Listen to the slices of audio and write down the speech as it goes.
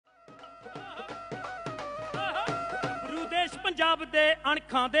पंजाब दे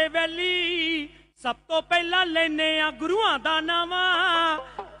अणखां दे valley सब तो पहला लेने आ गुरुआं दा नावा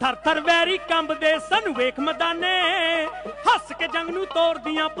थर थर वैरी कंबदे सानू वेख मदाने हस के जंग नू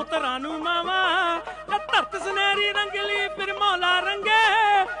तोड़दियां पुत्रां नू मावा धरत सनैरी रंगली फिर मौला रंगे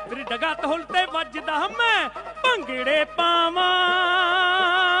फिर डगा ढोल ते वजदा मैं भंगड़े पावां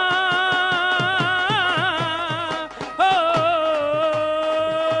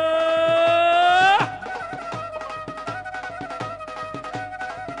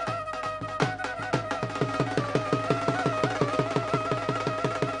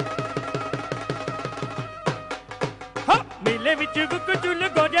मेले विच गुक चुल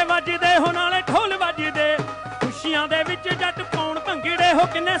गोजे वजदे हो नाले ढोल वजदे खुशियां दे विच जट पाउण भंगड़े हो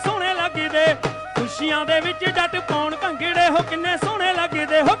किन्ने सोहणे लगदे खुशियां दे विच जट पाउण भंगड़े हो किन्ने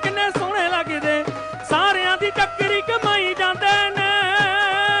सोहणे लगदे सारियां दी टक्करी कमाई जांदे ने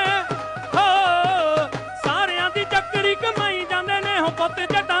हो सारियां दी टक्करी कमाई जांदे ने हो पुੱਤ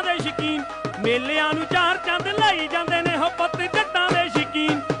जट्टां दे शकीन मेलिਆਂ ਨੂੰ ਚਾਰ ਚੰਦ ਲਾਈ ਜਾਂਦੇ ਨੇ ਹੋ ਪੁੱਤ ਜੱਟਾਂ ਦੇ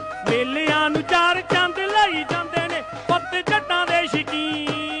ਸ਼ਕੀਨ ਮੇਲਿਆਂ ਨੂੰ ਚਾਰ ਚੰਦ ਲਾਈ ਜਾਂਦੇ ਨੇ ਪੁੱਤ ਜੱਟਾਂ ਦੇ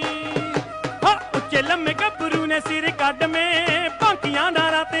ਸ਼ਕੀਨ ਹਾਂ ਉੱਚੇ ਲੰਮੇ ਗੱਭਰੂ ਨੇ ਸਿਰ ਕੱਢ ਮੇ ਭਾਂਕੀਆਂ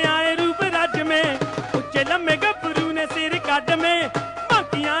ਨਾਰਾਂ ਤੇ ਆਏ ਰੂਪ ਰੱਜ ਮੇ ਉੱਚੇ ਲੰਮੇ ਗੱਭਰੂ ਨੇ ਸਿਰ ਕੱਢ ਮੇ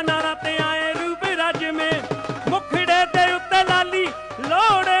ਭਾਂਕੀਆਂ ਨਾਰਾਂ ਤੇ ਆਏ ਰੂਪ ਰੱਜ ਮੇ ਮੁਖੜੇ ਦੇ ਉੱਤੇ ਲਾਲੀ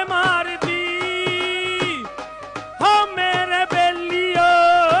ਲੋੜੇ ਮਾਰਦੀ ਹਾਂ ਮੇਰੇ ਬੇਲੀਓ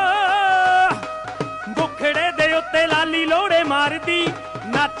ਮੁਖੜੇ ਦੇ ਉੱਤੇ ਲਾਲੀ ਲੋੜੇ ਮਾਰਦੀ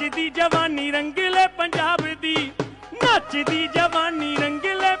नचदी जवानी रंगले पंजाब दी नचदी जवानी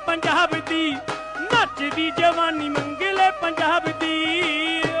रंगले पंजाब दी नचदी जवानी मंगले पंजाब दी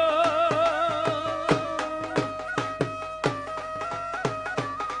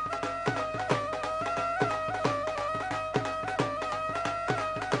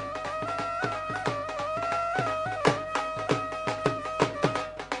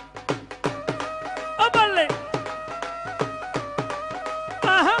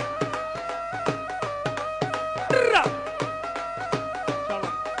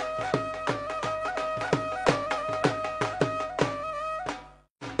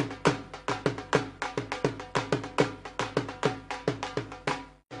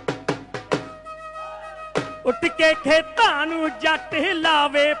ਉੱਠ ਕੇ ਖੇਤਾਂ ਨੂੰ ਜੱਟ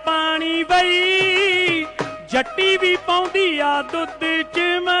ਲਾਵੇ ਪਾਣੀ ਬਈ ਜੱਟੀ ਵੀ ਪਾਉਂਦੀ ਆ ਦੁੱਧ ਚ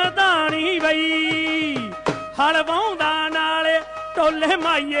ਮਧਾਣੀ ਬਈ ਹਲ ਵਾਉਂਦਾ ਨਾਲੇ ਢੋਲੇ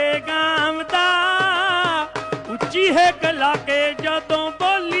ਮਾਈਏ ਗਾਂਵਦਾ ਉੱਚੀ ਹੇਕ ਲਾ ਕੇ ਜਦੋਂ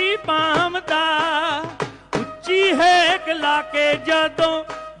ਬੋਲੀ ਪਾਵਦਾ ਉੱਚੀ ਹੇਕ ਲਾ ਕੇ ਜਦੋਂ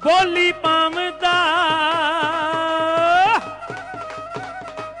ਬੋਲੀ ਪਾਵਦਾ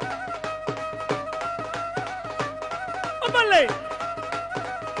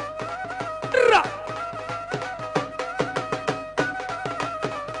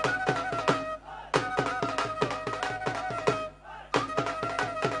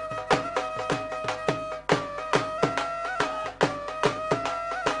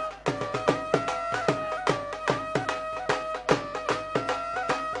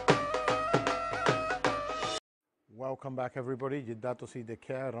ਵੈਲਕਮ ਬੈਕ ਐਵਰੀਬਡੀ ਜਿੱਦਾਂ ਤੁਸੀਂ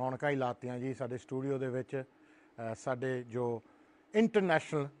ਦੇਖਿਆ ਰੌਣਕਾਂ ਹੀ ਲਾਤੀਆਂ ਜੀ ਸਾਡੇ ਸਟੂਡੀਓ ਦੇ ਵਿੱਚ ਸਾਡੇ ਜੋ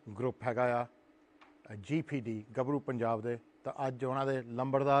ਇੰਟਰਨੈਸ਼ਨਲ ਗਰੁੱਪ ਹੈਗਾ ਆ GPD ਗੱਭਰੂ ਪੰਜਾਬ ਦੇ ਤਾਂ ਅੱਜ ਉਹਨਾਂ ਦੇ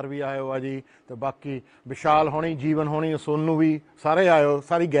ਲੰਬੜਦਾਰ ਵੀ ਆਏ ਹੋ ਆ ਜੀ ਤੇ ਬਾਕੀ ਵਿਸ਼ਾਲ ਹੋਣੀ ਜੀਵਨ ਹੋਣੀ ਸੋਨੂ ਵੀ ਸਾਰੇ ਆਇਓ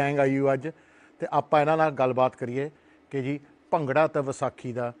ਸਾਰੀ ਗੈਂਗ ਆਈ ਹੋ ਅੱਜ ਤੇ ਆਪਾਂ ਇਹਨਾਂ ਨਾਲ ਗੱਲਬਾਤ ਕਰੀਏ ਕਿ ਜੀ ਭੰਗੜਾ ਤੇ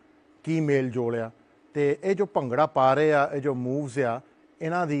ਵਿਸਾਖੀ ਦਾ ਕੀ ਮੇਲ ਜੋਲ ਆ ਤੇ ਇਹ ਜੋ ਭੰਗੜਾ ਪਾ ਰਹੇ ਆ ਇਹ ਜੋ ਮੂਵਸ ਆ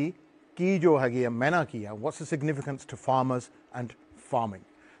ਇਹਨਾਂ ਦੀ ਕੀ ਜੋ ਹੈਗੀ ਆ ਮਹਿਨਾ ਕੀ ਆ what's the significance to farmers and farming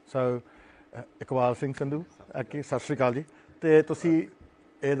ਸੋ ਇਕਬਾਲ ਸਿੰਘ ਸੰਧੂ ਸਤਿ ਸ਼੍ਰੀ ਅਕਾਲ ਜੀ ਤੇ ਤੁਸੀਂ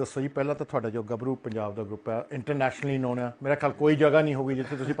ਇਹ ਦੱਸੋ ਜੀ ਪਹਿਲਾਂ ਤਾਂ ਤੁਹਾਡਾ ਜੋ ਗੱਭਰੂ ਪੰਜਾਬ ਦਾ ਗਰੁੱਪ ਹੈ ਇੰਟਰਨੈਸ਼ਨਲੀ ਨੋਨ ਆ ਮੇਰਾ ਖਿਆਲ ਕੋਈ ਜਗ੍ਹਾ ਨਹੀਂ ਹੋਊਗੀ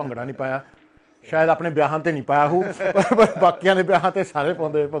ਜਿੱਥੇ ਤੁਸੀਂ ਭੰਗੜਾ ਨਹੀਂ ਪਾਇਆ ਸ਼ਾਇਦ ਆਪਣੇ ਵਿਆਹਾਂ 'ਤੇ ਨਹੀਂ ਪਾਇਆ ਹੋਊ ਪਰ ਬਾਕੀਆਂ ਦੇ ਵਿਆਹਾਂ 'ਤੇ ਸਾਰੇ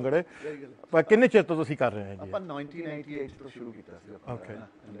ਪਾਉਂਦੇ ਭੰਗੜੇ ਪਰ ਕਿੰਨੇ ਚਿਰ ਤੋਂ ਤੁਸੀਂ ਕਰ ਰਹੇ ਹੋ ਜੀ ਆਪਾਂ 1988 ਤੋਂ ਸ਼ੁਰੂ ਕੀਤਾ ਸੀ okay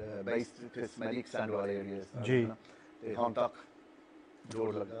and based to ਸਮੈਲਿਕ send ਵਾਲੇ ਏਰੀਆਸ ਜੀ ਤੇ ਹੁਣ ਤੱਕ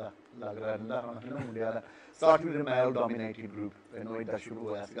ਜੋਰ ਲੱਗ ਰਿਹਾ ਰਹਿੰਦਾ ਹੁਣ ਮੁੰਡਿਆਂ ਦਾ start with male dominated group ਇਹ ਨੋਇਡਾ ਸ਼ੁਰੂ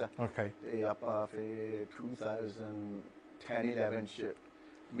ਹੋਇਆ ਸੀਗਾ ਓਕੇ ਤੇ ਆਪਾਂ ਫਿਰ 2010-11 ਚ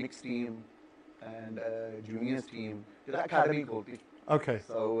mixed team and juniors team to that academy called okay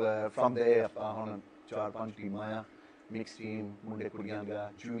so from there ਆਪਾਂ ਹੁਣ 4-5 ਟੀਮਾਂ ਆ mixed team ਮੁੰਡੇ ਕੁੜੀਆਂ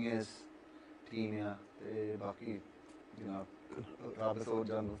ਦਾ juniors team ਆ ਤੇ ਬਾਕੀ you know ਰੱਬ ਸੋ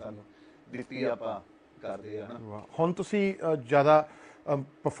ਜਾਣੂ ਸਾਨੂੰ ਦਿੱਤੀ ਆਪਾਂ ਕਰਦੇ ਆ ਹੁਣ ਤੁਸੀਂ ਜ਼ਿਆਦਾ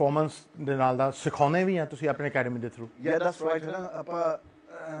ਪਰਫਾਰਮੈਂਸ ਦੇ ਨਾਲ ਦਾ ਸਿਖਾਉਂਦੇ ਵੀ ਆ ਤੁਸੀਂ ਆਪਣੇ ਅਕੈਡਮੀ ਦੇ ਥਰੂ yeah that's right ਹੈ ਨਾ ਆਪਾਂ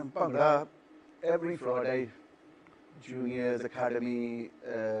bhangra every Friday juniors academy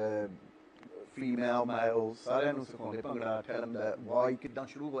female, male, ਸਾਰਿਆਂ ਨੂੰ ਸਿਖਾਉਂਦੇ bhangra, tell them that why ਕਿੱਦਾਂ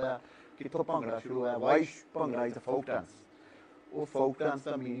ਸ਼ੁਰੂ ਹੋਇਆ, ਕਿੱਥੋਂ ਭੰਗੜਾ ਸ਼ੁਰੂ ਹੋਇਆ, why bhangra is a folk dance. ਉਹ folk dance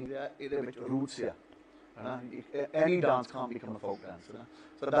ਦਾ meaning ਹੈ ਇਹਦੇ ਵਿੱਚ roots ਆ ਹਨਾ, any dance can't become a folk dance ਹਨਾ,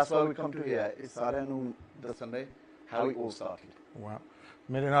 so that's why we come to here is ਸਾਰਿਆਂ ਨੂੰ ਦੱਸਣ ਦੇ how it all started. ਵਾਹ,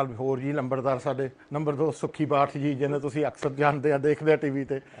 ਮੇਰੇ ਨਾਲ ਹੋਰ ਜੀ ਨੰਬਰਦਾਰ ਸਾਡੇ ਨੰਬਰ 2 ਸੁੱਖੀ ਬਾਠ ਜੀ, ਜਿਹਨੂੰ ਤੁਸੀਂ ਅਕਸਰ ਜਾਣਦੇ ਆ, ਦੇਖਦੇ ਆ ਟੀਵੀ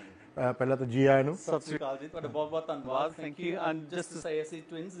ਤੇ। ਪਹਿਲਾਂ ਤਾਂ ਜੀ ਆਇਆਂ ਨੂੰ ਸਤਿ ਸ਼੍ਰੀ ਅਕਾਲ ਜੀ, ਤੁਹਾਡਾ ਬਹੁਤ ਬਹੁਤ ਧੰਨਵਾਦ, thank you. And just to say ਅਸੀਂ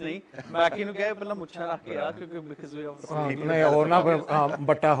ਟਵਿਨਸ ਨਹੀਂ, ਮੈਂ ਕੀ ਨੂੰ ਕਿਹਾ ਪਹਿਲਾਂ ਮੁੱਛਾਂ ਰੱਖ ਕੇ ਆ, ਕਿਉਂਕਿ ਬਿਕਾਜ਼ ਵੀ ਨਹੀਂ ਹੋਰ ਨਾ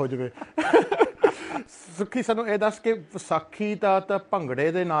ਬੱਟਾ ਹੋ ਜਾਵੇ। ਸੁੱਖੀ ਸਾਨੂੰ ਇਹ ਦੱਸ ਕਿ ਵਿਸਾਖੀ ਦਾ ਤਾਂ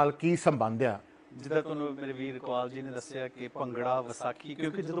ਭੰਗੜੇ ਦੇ ਨਾਲ ਕੀ ਸੰਬੰਧ ਆ? ਜਿੱਦਾਂ ਤੁਹਾਨੂੰ ਮੇਰੇ ਵੀਰ ਇਕਬਾਲ ਜੀ ਨੇ ਦੱਸਿਆ ਕਿ ਭੰਗੜਾ ਵਿਸਾਖੀ,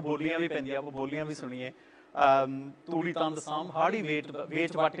 ਕਿਉਂਕਿ ਜਦੋਂ ਬੋਲੀਆਂ ਵੀ ਪੈਂਦੀਆਂ ਆਪਾਂ ਬੋਲੀਆਂ ਵੀ ਸੁਣੀਏ, ਤੂੜੀ ਤੰਦ ਸਾਂਭ ਹਾੜੀ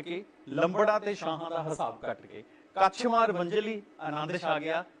ਵੇਚ ਵੱਟ ਕੇ, ਲੰਬੜਾ ਤੇ ਸ਼ਾਹਾਂ ਦਾ ਹਿਸਾਬ ਕੱਟ ਕੇ, ਕੱਛ ਮਾਰ ਵੰਜਲੀ ਆਨੰਦ ਛਾ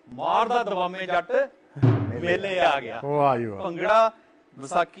ਗਿਆ, ਮਾਰਦਾ ਦਵਾਮੇ ਜੱਟ ਮੇਲੇ ਆ ਗਿਆ। ਭੰਗੜਾ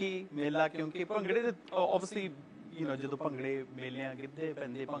ਵਿਸਾਖੀ ਮੇਲਾ, ਕਿਉਂਕਿ ਭੰਗੜੇ ਦੇ ਆਬਵੀਅਸਲੀ ਜਦੋਂ ਭੰਗੜੇ ਮੇਲਿਆਂ ਗਿੱਧੇ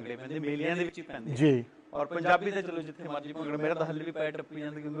ਪੈਂਦੇ, ਭੰਗੜੇ ਪੈਂਦੇ ਮੇਲਿਆਂ ਦੇ ਵਿੱਚ ਹੀ ਪੈਂਦੇ ਜੀ। ਔਰ ਪੰਜਾਬੀ ਤੇ ਚਲੋ ਜਿੱਥੇ ਮਰਜੀ ਭੰਗੜਾ, ਮੇਰਾ ਤਾਂ ਹੱਲੇ ਵੀ ਪੈਰ ਟੱਪੀ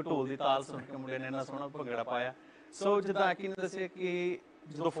ਜਾਂਦਾ ਕਿਉਂਕਿ ਢੋਲ ਦੀ ਤਾਲ ਸੁਣ ਕੇ ਮੁੰਡੇ ਨੇ ਇੰਨਾ ਸੋਹਣਾ ਭੰਗੜਾ ਪਾਇਆ। ਸੋ ਜਿੱਦਾਂ ਆਕੀ ਨੇ ਦੱਸਿਆ ਕਿ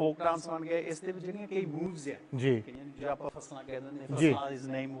ਜਦੋਂ ਫੋਕ ਡਾਂਸ ਬਣ ਗਿਆ, ਇਸ ਦੇ ਵਿੱਚ ਜਿਹੜੀਆਂ ਕਈ ਮੂਵਸ ਆ ਜੀ, ਜੇ ਆਪਾਂ ਫਸਣਾ ਕਹਿ ਦਿੰਦੇ, ਫਸਣਾ is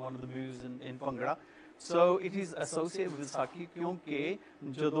name one of the moves in bhangra. So it is associated with Vaisakhi, ਕਿਉਂਕਿ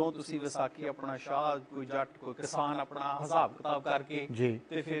ਜਦੋਂ ਤੁਸੀਂ ਵਿਸਾਖੀ ਆਪਣਾ ਸ਼ਾਹ, ਕੋਈ ਜੱਟ, ਕੋਈ ਕਿਸਾਨ ਆਪਣਾ ਹਿਸਾਬ ਕਿਤਾਬ ਕਰਕੇ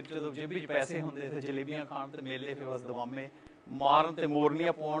ਤੇ ਫਿਰ ਜਦੋਂ ਜੇਬੀ 'ਚ ਪੈਸੇ ਹੁੰਦੇ ਤੇ ਜਲੇਬੀਆਂ ਖਾਣ ਤੇ ਮੇਲੇ, ਫਿਰ ਬਸ ਦਵਾਮੇ ਮਾਰਨ ਤੇ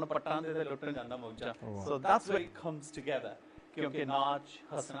ਮੋਰਨੀਆਂ ਪਾਉਣ ਪੱਟਾਂ ਦੇ ਤੇ ਲੁੱਟਣ ਜਾਂਦਾ ਮੌਜਾਂ। So that's wear it comes together, ਕਿਉਂਕਿ ਨਾਚ,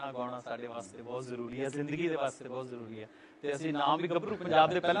 ਹੱਸਣਾ, ਗਾਉਣਾ ਸਾਡੇ ਵਾਸਤੇ ਬਹੁਤ ਜ਼ਰੂਰੀ ਹੈ, ਜ਼ਿੰਦਗੀ ਦੇ ਵਾਸਤੇ ਬਹੁਤ ਜ਼ਰੂਰੀ ਹੈ। ਤੇ ਅਸੀਂ ਨਾਮ ਵੀ ਗੱਭਰੂ ਪੰਜਾਬ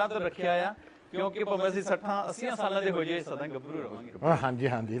ਦੇ ਪਹਿਲਾਂ ਤੋਂ ਰੱਖਿਆ ਆ, ਕਿਉਂਕਿ ਭਾਵੇਂ ਅਸੀਂ 60-80 ਸਾਲਾਂ ਦੇ ਹੋ ਜਾਏ, ਸਦਾ ਗੱਭਰੂ ਰਵਾਂਗੇ। ਹਾਂਜੀ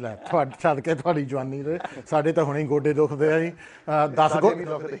ਹਾਂਜੀ, ਲੈ ਤੁਹਾਡੇ ਸਦਕੇ ਤੁਹਾਡੀ ਜਵਾਨੀ ਦੇ, ਸਾਡੇ ਤਾਂ ਹੁਣੇ ਗੋਡੇ ਦੁਖਦੇ ਆ ਜੀ,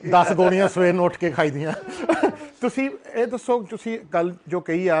 10 ਗੋਲੀਆਂ ਸਵੇਰ ਨੂੰ ਉੱਠ ਕੇ ਖਾਈਦੀਆਂ। ਤੁਸੀਂ ਇਹ ਦੱਸੋ, ਤੁਸੀਂ ਗੱਲ ਜੋ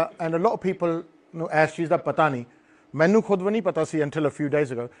ਕਹੀ ਆ, and a lot of people ਨੂੰ ਇਸ ਚੀਜ਼ ਦਾ ਪਤਾ ਨਹੀਂ, ਮੈਨੂੰ ਖੁਦ ਵੀ ਨਹੀਂ ਪਤਾ ਸੀ ਅੰਟਿਲ ਅ ਫਿਊ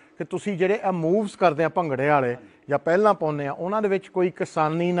ਡੇਜ਼ ਅਗੋ, ਕਿ ਤੁਸੀਂ ਜਿਹੜੇ ਇਹ ਮੂਵਸ ਕਰਦੇ ਆ ਭੰਗੜੇ ਵਾਲੇ ਜਾਂ ਪਹਿਲਾਂ ਪਾਉਂਦੇ ਆ, ਉਹਨਾਂ ਦੇ ਵਿੱਚ ਕੋਈ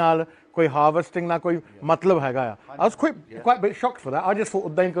ਕਿਸਾਨੀ ਨਾਲ, ਕੋਈ ਹਾਰਵੈਸਟਿੰਗ ਨਾਲ ਕੋਈ ਮਤਲਬ ਹੈਗਾ ਆ? I was quite bit shocked for that. I just thought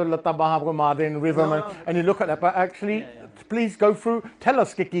ਉਦਾਂ ਹੀ ਕੋਈ ਲੱਤਾਂ ਬਾਹਾਂ ਕੋ ਮਾਰਦੇ in rhythm and you look at that, but actually please go through, tell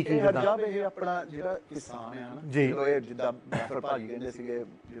us ਕੀ ਜਿੱਦਾਂ ਇਹ ਆਪਣਾ ਜਿਹੜਾ ਕਿਸਾਨ ਹੈ ਨਾ ਜੀ, ਇਹ ਜਿੱਦਾਂ ਮੈਫਰ ਭਾਜੀ ਕਹਿੰਦੇ ਸੀਗੇ,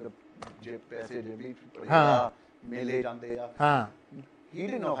 ਜੇ ਪੈਸੇ ਜੇ ਵੀ ਮੇਲੇ ਜਾਂਦੇ ਆ, ਹਾਂ, he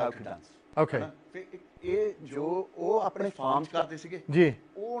didn't know how to dance. Okay. ਇਹ ਜੋ ਉਹ ਆਪਣੇ ਫਾਰਮ 'ਚ ਕਰਦੇ ਸੀਗੇ ਜੀ,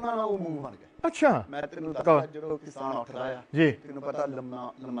 ਉਹਨਾਂ ਨਾਲ ਉਹ ਮੂਵ ਬਣ ਗਿਆ। ਅੱਛਾ, ਮੈਂ ਤੈਨੂੰ ਦੱਸਦਾ, ਜਦੋਂ ਕਿਸਾਨ ਉੱਠਦਾ ਆ ਜੀ, ਤੈਨੂੰ ਪਤਾ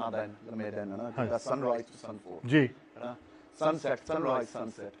ਲੰਮਾ ਦਿਨ ਨਾ, ਜਿੱਦਾਂ ਸਨਰਾਈਜ਼ ਟੂ ਸਨਫੋਲ ਜੀ, ਹਨਾ, ਸਨਸੈਟ, ਸਨਰਾਈਜ਼,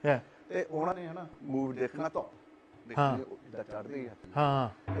 ਸਨਸੈਟ, ਤੇ ਉਹਨਾਂ ਨੇ ਹਨਾ ਮੂਵ ਦੇਖਣਾ, ਤਾਂ ਦੇਖਣੀ ਜਿੱਦਾਂ ਚੜ੍ਹਦੀ ਆ,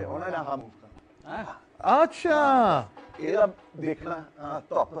 ਹਾਂ, ਤੇ ਉਹਨਾਂ ਨੇ ਆਹ ਮੂਵ ਕਰਨਾ। ਅੱਛਾ, ਇਹਦਾ ਦੇਖਣਾ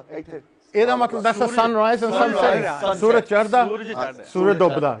ਧੁੱਪ ਇੱਥੇ, ਇਹਦਾ ਮਤਲਬ ਦੱਸ ਸਨਰਾਈਜ਼ ਐਂਡ ਸਨਸੈਟ, ਸੂਰਜ ਚੜ੍ਹਦਾ, ਸੂਰਜ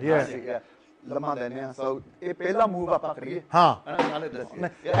ਡੁੱਬਦਾ, ਯਾ ਲੰਮਾ ਦਿਨ ਆ। ਸੋ ਇਹ ਪਹਿਲਾ ਮੂਵ ਆਪਾਂ ਕਰੀਏ, ਹਾਂ,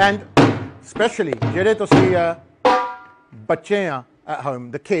 ਐਂਡ ਸਪੈਸ਼ਲੀ ਜਿਹੜੇ ਤੁਸੀਂ ਬੱਚੇ ਆ at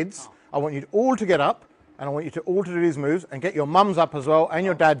home, the kids, I want you all to get up and I want you to all to do these moves and get your mums up as well and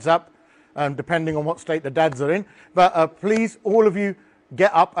your dads up, depending on what state the dads are in, but please all of you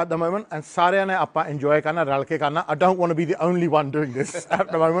get up at the moment and ਸਾਰਿਆਂ ਨੇ ਆਪਾਂ enjoy ਕਰਨਾ, ਰਲ ਕੇ ਕਰਨਾ। I don't want to be the only one doing this at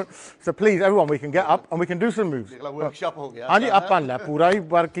the moment, so please everyone, we can get up and we can do some moves. workshop ਹੋ ਗਿਆ, ਹਾਂਜੀ, ਆਪਾਂ ਲੈ ਪੂਰਾ ਹੀ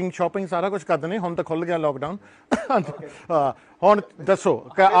ਵਰਕਿੰਗ ਸ਼ਾਪਿੰਗ ਸਾਰਾ ਕੁਝ ਕਰਦੇ ਨੇ, ਹੁਣ ਤਾਂ ਖੁੱਲ ਗਿਆ ਲੋਕਡਾਊਨ। ਹੁਣ ਦੱਸੋ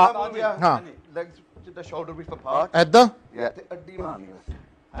ਕਿ ਹਾਂ, ਜਿੱਦਾਂ ਸ਼ੋਲਡਰ ਵੀ ਫਪਾ ਐਦਾਂ ਤੇ ਅੱਡੀ ਮਾਰਨੀ,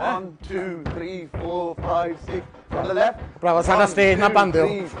 1 2 3 4 5 6 on the left, ਭਰਾਵਾ ਸਾਡਾ ਸਟੇਜ ਨਾ ਬੰਦ ਦਿਓ,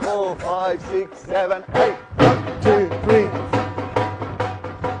 3 4 5 6 7 8 1 2 3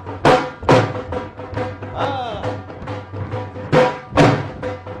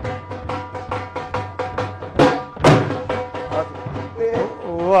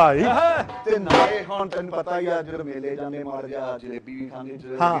 ਵਾਹੀ। ਤੇ ਨਾਲੇ ਹੁਣ ਤੈਨੂੰ ਪਤਾ ਹੀ ਆ, ਜਦੋਂ ਮੇਲੇ ਜਾਂਦੇ ਮਾਰ ਜਾ, ਜਲੇਬੀ ਵੀ ਖਾਂਦੇ,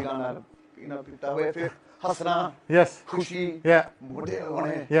 ਜਲੇਬੀ ਖਾਣਾ ਪੀਣਾ ਪੀਤਾ ਹੋਏ, ਫਿਰ ਹੱਸਣਾ, ਯੈਸ, ਖੁਸ਼ੀ, ਮੋਢੇ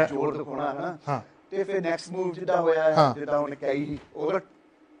ਹੋਣੇ, ਜੋਰ ਦਿਖਾਉਣਾ, ਹਨਾ। ਤੇ ਫਿਰ ਨੈਕਸਟ ਮੂਵ ਜਿੱਦਾਂ ਹੋਇਆ, ਜਿੱਦਾਂ ਉਹਨੇ ਕਹੀ, ਉਹ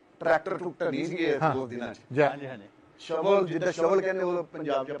ਟਰੈਕਟਰ ਟੁੱਟਰ ਨਹੀਂ ਸੀਗੇ ਦੋ ਦਿਨਾਂ 'ਚ, ਹਾਂਜੀ ਹਾਂਜੀ, ਸ਼ਵਲ, ਜਿੱਦਾਂ ਸ਼ਵਲ ਕਹਿੰਦੇ ਉਹ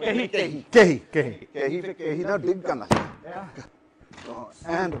ਪੰਜਾਬ 'ਚ ਕਹੀ ਕਹੀ ਕਹੀ ਕਹੀ ਕਹੀ, ਫਿਰ ਕਹੀ ਨਾਲ ਡਿੱਗ ਕਰਨਾ,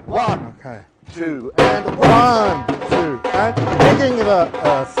 and 1 2 and 1 2 and digging the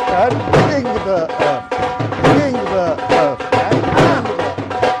earth, and digging the earth, digging the earth, and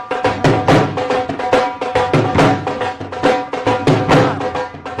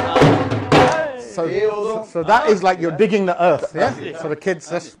so that is like you're digging the earth, yeah? So the kids,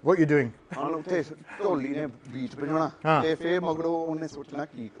 that's what you're doing. ਢੋਲੀ ਨੇ ਬੀਟ ਵਜਾਉਣਾ ਤੇ ਫਿਰ ਮਗਰੋਂ ਉਹਨੇ ਸੋਚਣਾ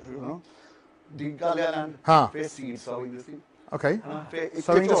ਕੀ ਕਰੂ, ਨਾ ਡਿੱਗਾ ਲਿਆ, ਹਾਂ, ਫਿਰ seed sowing the, okay,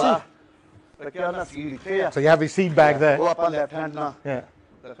 sowing the seed, ਰੱਖਿਆ ਨਾ ਸੀਡ ਇੱਥੇ ਆ, so you have your seed bag there, ਉਹ ਆਪਾਂ ਲੈਫਟ ਹੈਂਡ ਨਾਲ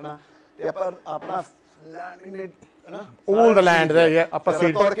ਰੱਖਣਾ, ਤੇ ਆਪਾਂ ਆਪਣਾ ਲੈਂਡ ਨੇ ਨਾ all the land there, yeah, ਆਪਾਂ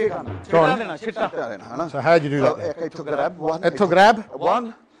ਸੀਡ ਤੋੜ ਕੇ ਖਾਣਾ go on. ਦੇਣਾ ਛਿੱਟਾ ਦੇਣਾ ਹਨਾ So how do you do that? ਇੱਕ ਇੱਥੋਂ grab one ਇੱਥੋਂ grab 1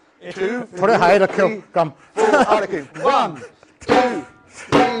 2 ਥੋੜੇ ਹਾਈ ਰੱਖਿਓ ਕੰਮ 4 ਆ ਕੇ 1 2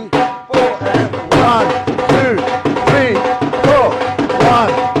 3 4 and 1 2 3 4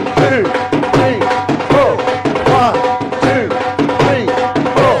 1 2 3 4 1 2 3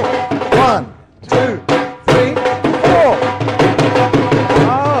 4 1 2 3 4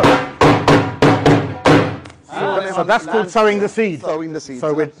 So that's called sowing the seed. Sowing the seed.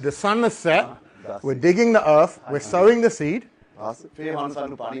 So the sun is set, we're digging the earth, we're sowing the seed. ਬਸ ਫੇਰ ਹੁਣ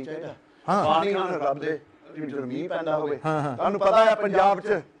ਸਾਨੂੰ ਪਾਣੀ ਚਾਹੀਦਾ ਪਾਣੀ ਨਾਲ ਰੱਬ ਦੇ ਜਦੋਂ ਮੀਂਹ ਪੈਂਦਾ ਹੋਵੇ ਤੁਹਾਨੂੰ ਪਤਾ ਹੈ ਪੰਜਾਬ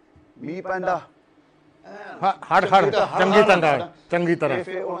 'ਚ ਮੀਂਹ ਪੈਂਦਾ ਹੜ ਚੰਗੀ ਤਰ੍ਹਾਂ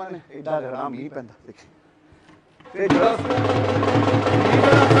ਫੇਰ ਉਹਨਾਂ ਨੇ ਇਦਾਂ ਕਰਨਾ ਮੀਂਹ ਪੈਂਦਾ ਦੇਖੀ ਫੇਰ ਜਦੋਂ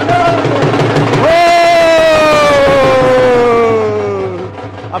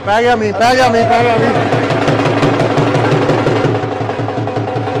ਆ ਪੈ ਗਿਆ ਮੀਂਹ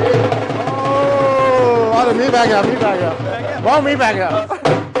ਮੀਂਹ ਪੈ ਗਿਆ ਬਹੁਤ ਮੀਂਹ ਪੈ ਗਿਆ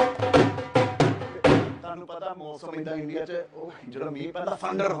ਤੁਹਾਨੂੰ ਪਤਾ ਮੌਸਮ ਇੰਦਾ ਇੰਡੀਆ 'ਚ ਉਹ ਜਦੋਂ ਮੀਂਹ ਪੈਂਦਾ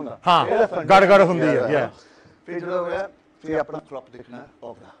ਫੰਡਰ ਹੁੰਦਾ ਹਾਂ ਗੜ ਹੁੰਦੀ ਹੈ ਫਿਰ ਜਦੋਂ ਹੋਇਆ ਫਿਰ ਆਪਣਾ ਕ੍ਰੌਪ ਦੇਖਣਾ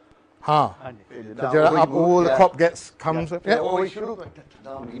ਔਖਾ ਹਾਂ ਜਿਹੜਾ up all the crop comes ਉਹ ਸ਼ੁਰੂ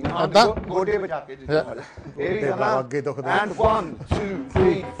ਕਰਦਾ ਗੋਡੇ ਬਚਾ ਕੇ ਇਹ ਵੀ ਅੱਗੇ ਦੁਖਦਾ and 1 2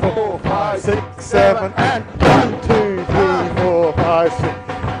 3 4 5 6 7 and 1 2 3 4 5 6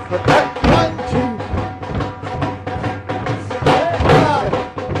 1 2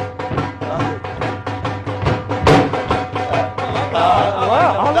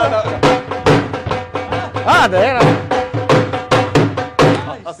 there.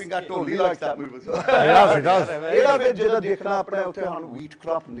 I think I totally like that move as well. It does. ਇਹਦਾ ਫਿਰ ਜਿਹੜਾ ਦੇਖਣਾ ਆਪਣੇ ਉੱਥੇ ਹਨ wheat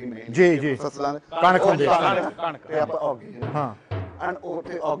crop ਹੁੰਦੀ ਮੇਨ ਜੀ ਫਸਲਾਂ ਕਣਕ ਹੁੰਦੀ ਤੇ ਆਪਾਂ ਔਗੇ ਹਾਂ ਐਂਡ ਉਹ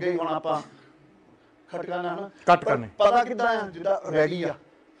ਤੇ ਔਗੇ ਹੁਣ ਆਪਾਂ ਖਟਕਾਣਾ ਨਾ ਕੱਟ ਕਰਨੀ ਪਤਾ ਕਿੱਦਾਂ ਆ ਜਿਹੜਾ ਰੈਡੀ ਆ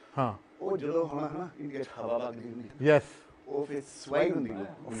ਹਾਂ ਉਹ ਜਦੋਂ ਹੁਣ ਹਨਾ ਇੰਡੀਆ 'ਚ ਹਵਾ ਲੱਗਦੀ ਹੁੰਦੀ ਯੈਸ ਉਹ ਫਿਰ ਸਵਾਈ ਹੁੰਦੀ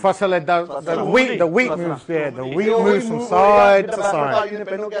ਫਸਲ ਏਦਾਂ the wheat moves there the wheat moves from side to side ਨੇ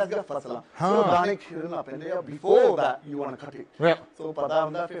ਪਹਿਲਾਂ ਕਿਹਾ ਸੀਗਾ ਫਸਲਾਂ ਉਹ ਦਾਣੇ ਖਿਰਨਾ ਪੈਂਦੇ ਆ before that you want to cut it yeah ਸੋ ਪਤਾ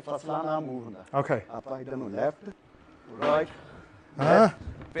ਹੁੰਦਾ ਫਿਰ ਫਸਲਾਂ ਨਾਲ ਮੂਵ ਹੁੰਦਾ okay ਆਪਾਂ ਇਧਰ ਨੂੰ ਲੈਫਟ ਰਾਈਟ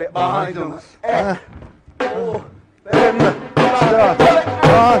ਫਿਰ ਬਾਹਰ ਇਧਰ ਨੂੰ 'ਚ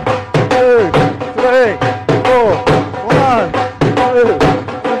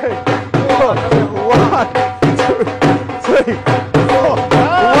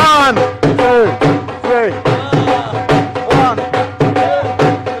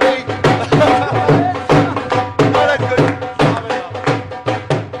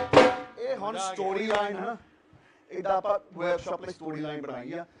ਆਪਾਂ ਵਰਕਸ਼ਾਪ ਲਈ ਸਟੋਰੀ ਲਾਈਨ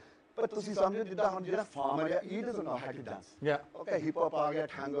ਬਣਾਈ ਆ ਪਰ ਤੁਸੀਂ ਸਮਝੋ ਜਿੱਦਾਂ ਹੁਣ ਜਿਹੜਾ ਫਾਰਮਰ ਆ he doesn't know how to dance ਯਾ ਓਕੇ ਹਿਪ ਹੌਪ ਆ ਗਿਆ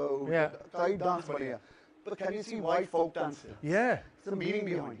ਟੈਂਗੋ ਕਈ ਡਾਂਸ ਬਣੇ ਆ but can you see why folk dance yeah the meaning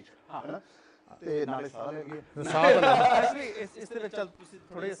behind it ਹਾਂ ਤੇ ਨਾਲੇ ਸਾਹ ਲੈ ਗਏ ਐਕਚੁਅਲੀ ਇਸ ਦੇ ਵਿੱਚ ਤੁਸੀਂ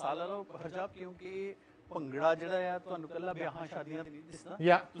ਥੋੜੇ ਸਾਹ ਲੈ ਲਓ ਹਰਜਾਬ ਕਿਉਂਕਿ ਭੰਗੜਾ ਜਿਹੜਾ ਆ ਤੁਹਾਨੂੰ ਕੱਲਾ ਵਿਆਹਾਂ ਸ਼ਾਦੀਆਂ ਤੇ ਨਹੀਂ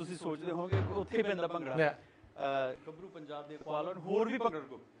ਦਿਸਦਾ ਤੁਸੀਂ ਸੋਚਦੇ ਹੋਵੋਗੇ ਉੱਥੇ ਪੈਂਦਾ ਭੰਗੜਾ ਗੱਭਰੂ ਪੰਜਾਬ ਦੇ ਕੋਲ ਹੋਰ ਵੀ ਭੰਗੜਾ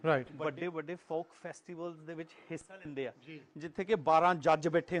ਗਰੁੱਪ ਰਾਈਟ ਵੱਡੇ ਵੱਡੇ ਫੋਕ ਫੈਸਟੀਵਲਸ ਦੇ ਵਿੱਚ ਹਿੱਸਾ ਲੈਂਦੇ ਆ ਜਿੱਥੇ ਕਿ 12 ਜੱਜ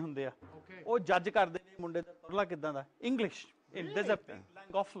ਬੈਠੇ ਹੁੰਦੇ ਆ ਉਹ ਜੱਜ ਕਰਦੇ ਨੇ ਮੁੰਡੇ ਦਾ ਤੁਰਲਾ ਕਿਦਾਂ ਦਾ English in there's a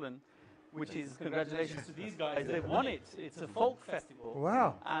Langoflin which is congratulations to these guys they've won it it's a folk festival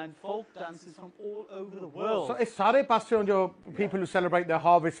wow and folk dances from all over the world so it's sare passeon jo people who celebrate their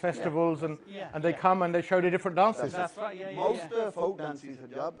harvest festivals and they come and they show the different dances that's right most folk dances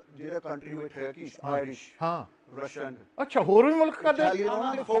Harjap ਜਿਹੜਾ country with Turkish Irish Russian ਅੱਛਾ ਹੋਰ ਵੀ ਮੁਲਕ ਕਰਦੇ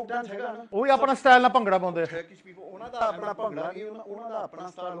ਉਹਨਾਂ ਦੇ folk dance ਹੈਗਾ ਨਾ ਉਹ ਵੀ ਆਪਣਾ ਸਟਾਈਲ ਨਾਲ ਭੰਗੜਾ ਪਾਉਂਦੇ Turkish people ਉਹਨਾਂ ਦਾ ਆਪਣਾ ਭੰਗੜਾ ਨਹੀਂ ਉਹਨਾਂ ਦਾ ਆਪਣਾ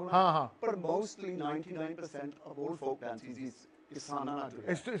ਸਟਾਈਲ ਹੋਣਾ ਹਾਂ ਪਰ mostly 99% of all folk dances is It's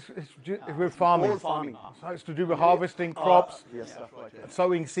with farming. So it's to do with harvesting crops, yes, that's right,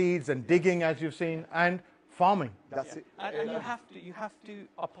 sowing seeds and digging, as you've seen, and farming. That's it. And you have to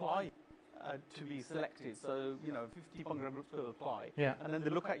apply to be selected. So 50 Bhangra groups will apply, and then they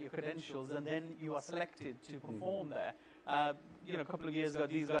look at your credentials, and then you are selected to perform there. A couple of years ago,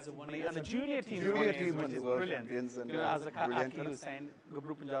 these guys have won it, and the junior team which is brilliant. As Aki was saying,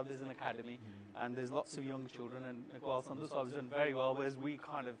 Gabhru Panjab is an academy, and there's lots of young children, and Iqbal Sandhu has done very well, whereas we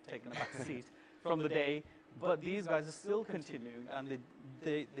kind of taken a back seat from the day. But these guys are still continuing, and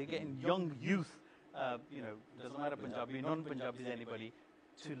they're getting young youth. Doesn't matter Punjabi, non-Punjabi, anybody.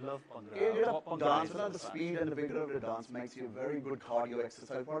 To love Bhangra. Dance, the speed and the vigor of the dance makes you a very good cardio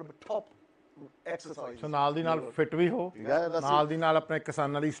exercise. One of the top exercises. So ਨਾਲ ਦੀ ਨਾਲ fit ਵੀ ਹੋ ਨਾਲ ਦੀ ਨਾਲ ਆਪਣੇ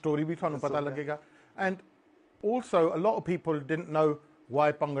ਕਿਸਾਨਾਂ ਦੀ story ਵੀ ਤੁਹਾਨੂੰ ਪਤਾ ਲੱਗੇਗਾ and also a lot of people didn't know why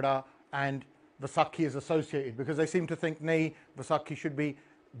Bhangra and Vasakhi is associated because they seem to think nay Vasakhi should be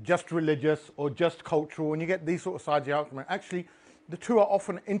just religious or just cultural, and you get these sort of side arguments. Actually, the two are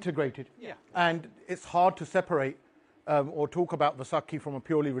often integrated, and it's hard to separate or talk about Vasakhi from a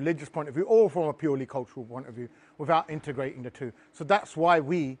purely religious point of view or from a purely cultural point of view without integrating the two. So that's why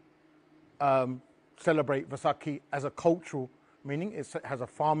we celebrate Vasakhi as a cultural meaning. It has a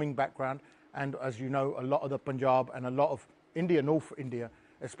farming background, and as you know, a lot of the Punjab and a lot of India, North India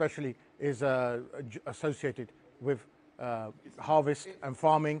especially, is associated with harvest and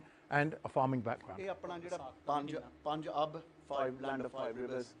farming and a farming background. Panjab, 5 land of 5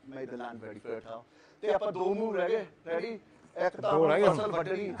 rivers, made the land very fertile. ਤੇ ਆਪਾਂ ਦੋ ਮੂੰਹ ਰਹਿ ਗਏ ready ਇੱਕ ਤਾਂ ਫਸਲ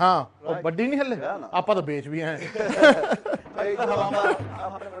ਵੱਢਣੀ ਹਾਂ ਉਹ ਵੱਡੀ ਨਹੀਂ ਹੱਲੇ ਆਪਾਂ ਤਾਂ ਵੇਚ ਵੀ ਆਏ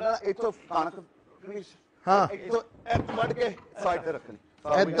ਇੱਥੋਂ ਕਣਕ ਹਾਂ ਇੱਥੋਂ ਇੱਕ ਵੱਢ ਕੇ ਸਾਈਡ ਤੇ ਰੱਖਣੀ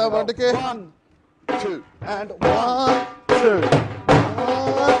ਏਦਾਂ ਵੱਢ ਕੇ 1 2 and 1 2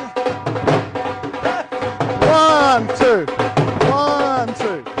 1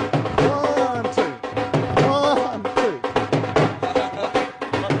 2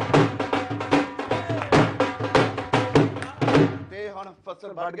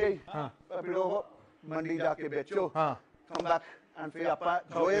 ਫਸਲ ਵੱਢ ਗਈ ਫਿਰ ਉਹ ਮੰਡੀ ਜਾ ਕੇ ਵੇਚੋ ਕਮ ਬੈਕ ਐਂਡ ਫਿਰ ਆਪਾਂ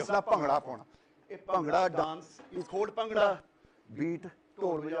ਜੋ ਇਸ ਦਾ ਭੰਗੜਾ ਪਾਉਣਾ ਇਹ ਭੰਗੜਾ ਡਾਂਸ ਇਸ ਖੋੜ ਭੰਗੜਾ ਬੀਟ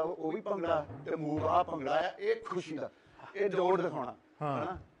ਢੋਲ ਵਜਾਓ ਉਹ ਵੀ ਭੰਗੜਾ ਤੇ ਮੂਵ ਆ ਭੰਗੜਾ ਆ ਇਹ ਖੁਸ਼ੀ ਦਾ ਇਹ ਜੋੜ ਦਿਖਾਉਣਾ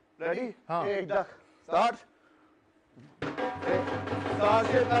ਹੈਨਾ ਰੈਡੀ ਇਹ ਇਦਾਂ ਸਟਾਰਟ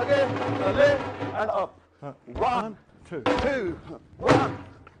ਸਟਾਰਟ ਕਰਕੇ ਥੱਲੇ ਐਂਡ ਅਪ 1 2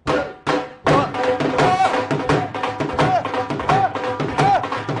 1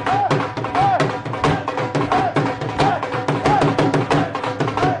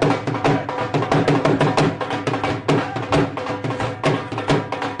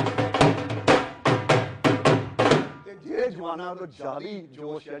 ਜਵਾਨਾਂ ਤੋਂ ਜਾਲੀ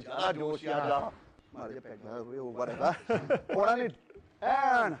ਜੋਸ਼ ਹੈ ਜ਼ਿਆਦਾ ਜੋਸ਼ ਆ ਮਾਰੇ ਪੈਗਾ ਹੋਏ ਉਹ ਵਰਗਾ ਉਹਨਾਂ ਨੇ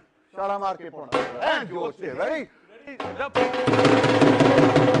ਐਨ ਛਾਲਾ ਮਾਰ ਕੇ ਪਾਉਣਾ ਐਨ ਜੋਸ਼ ਤੇ ਰੈਡੀ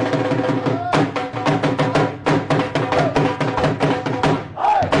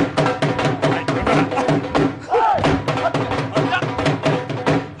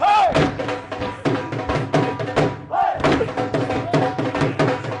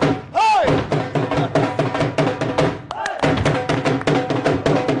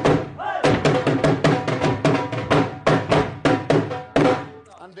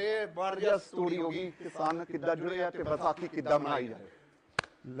ਸਟੋਰੀ ਹੋ ਗਈ ਕਿਸਾਨ ਕਿੱਦਾਂ ਜੁੜੇ ਆ ਤੇ ਵਿਸਾਖੀ ਕਿੱਦਾਂ ਮਨਾਈ ਜਾਏ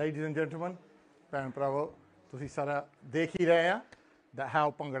ਲੇਡੀਜ਼ ਐਂਡ ਜੈਂਟਲਮੈਨ ਭੈਣ ਭਰਾਵੋ ਤੁਸੀਂ ਸਾਰਾ ਦੇਖ ਹੀ ਰਹੇ ਆ that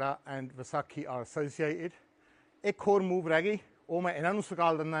how bhangra and Vaisakhi R associated ਇੱਕ ਹੋਰ ਮੂਵ ਰਹਿ ਗਈ ਉਹ ਮੈਂ ਇਹਨਾਂ ਨੂੰ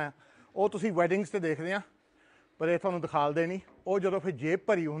ਸਿਖਾ ਦਿੰਦਾ ਆ ਉਹ ਤੁਸੀਂ ਵੈਡਿੰਗਸ ਤੇ ਦੇਖਦੇ ਆ ਪਰ ਇਹ ਤੁਹਾਨੂੰ ਦਿਖਾਲਦੇ ਨਹੀਂ ਉਹ ਜਦੋਂ ਫਿਰ ਜੇਬ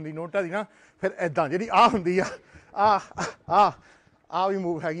ਭਰੀ ਹੁੰਦੀ ਨੋਟਾਂ ਦੀ ਨਾ ਫਿਰ ਇਦਾਂ ਜਿਹੜੀ ਆਹ ਹੁੰਦੀ ਆ ਵੀ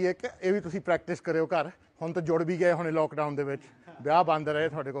ਮੂਵ ਹੈਗੀ ਇੱਕ ਇਹ ਵੀ ਤੁਸੀਂ ਪ੍ਰੈਕਟਿਸ ਕਰਿਓ ਘਰ ਹੁਣ ਤਾਂ ਜੁੜ ਵੀ ਗਏ ਹੁਣੇ ਲੋਕਡਾਊਨ ਦੇ ਵਿੱਚ ਵਿਆਹ ਬੰਦ ਰਹੇ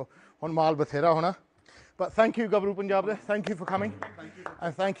ਤੁਹਾਡੇ ਕੋਲ ਹੁਣ ਮਾਲ ਬਥੇਰਾ ਹੋਣਾ but thank you Gabhru Panjab ਦੇ thank you for coming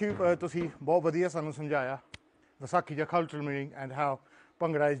and thank you ਤੁਸੀਂ ਬਹੁਤ ਵਧੀਆ ਸਾਨੂੰ ਸਮਝਾਇਆ ਵਿਸਾਖੀ ਦਾ cultural meaning and how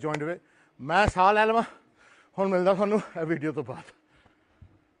bhangra is joined with it ਮੈਂ ਸਾਹ ਲੈ ਲਵਾਂ ਹੁਣ ਮਿਲਦਾ ਤੁਹਾਨੂੰ ਇਹ ਵੀਡੀਓ ਤੋਂ ਬਾਅਦ